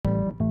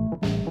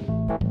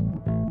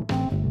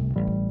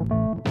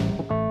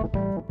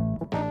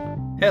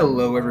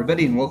Hello,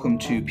 everybody, and welcome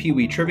to Pee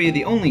Wee Trivia,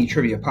 the only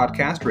trivia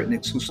podcast written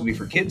exclusively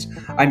for kids.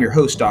 I'm your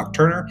host, Doc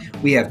Turner.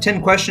 We have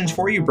 10 questions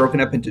for you, broken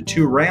up into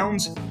 2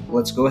 rounds.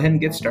 Let's go ahead and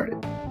get started.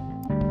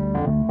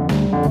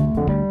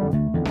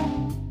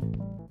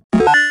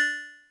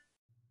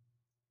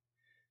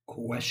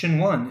 Question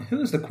 1. Who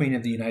is the Queen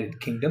of the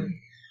United Kingdom?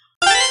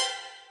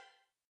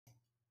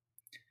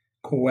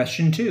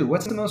 Question 2.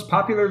 What's the most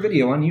popular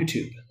video on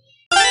YouTube?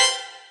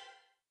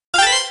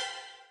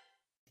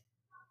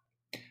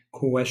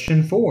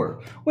 Question 4.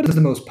 What is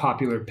the most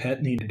popular pet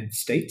in the United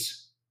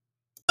States?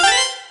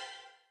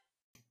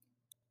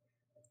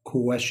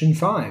 Question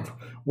 5.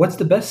 What's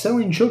the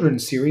best-selling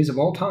children's series of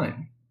all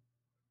time?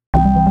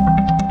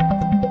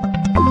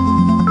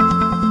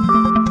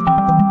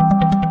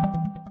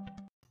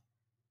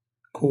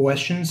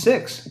 Question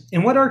 6.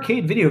 In what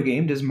arcade video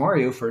game does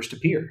Mario first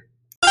appear?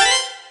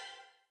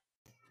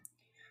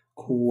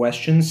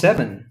 Question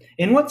 7.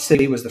 In what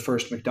city was the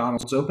first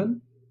McDonald's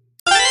open?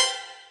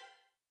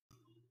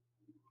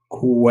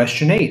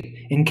 Question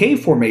 8. In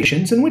cave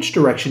formations, in which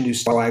direction do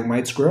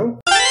stalagmites grow?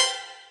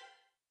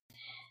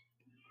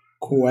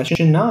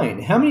 Question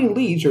 9. How many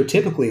leaves are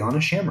typically on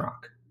a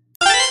shamrock?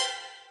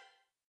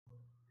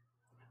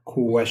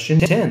 Question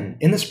 10.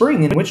 In the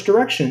spring, in which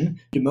direction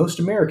do most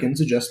Americans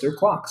adjust their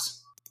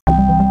clocks?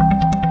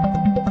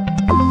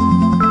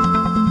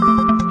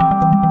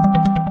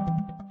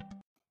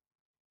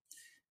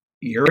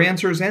 Your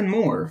answers and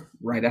more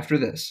right after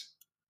this.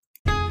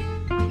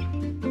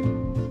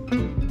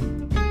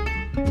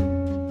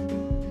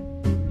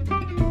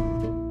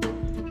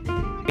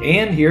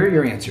 And here are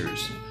your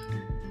answers.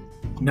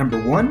 Number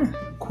 1,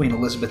 Queen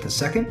Elizabeth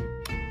II.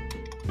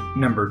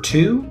 Number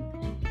 2,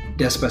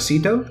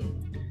 Despacito.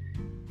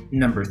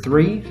 Number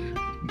 3,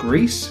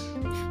 Grease.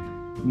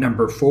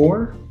 Number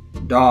 4,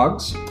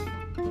 Dogs.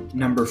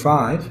 Number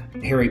 5,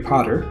 Harry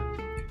Potter.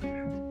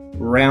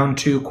 Round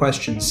 2,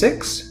 question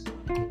 6,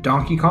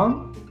 Donkey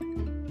Kong.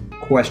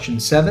 Question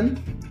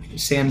 7,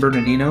 San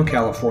Bernardino,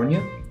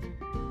 California.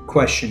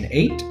 Question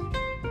 8,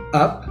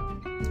 Up.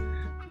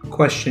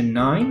 Question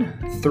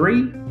 9,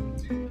 3,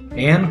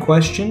 and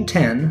question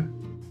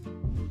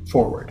 10,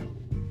 Forward.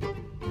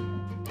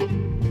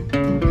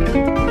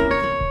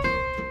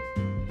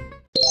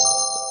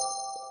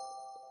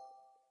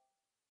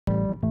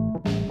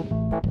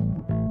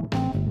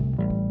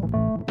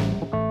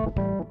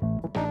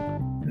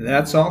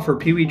 That's all for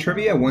Pee Wee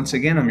Trivia. Once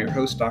again, I'm your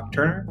host, Doc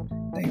Turner.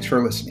 Thanks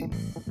for listening.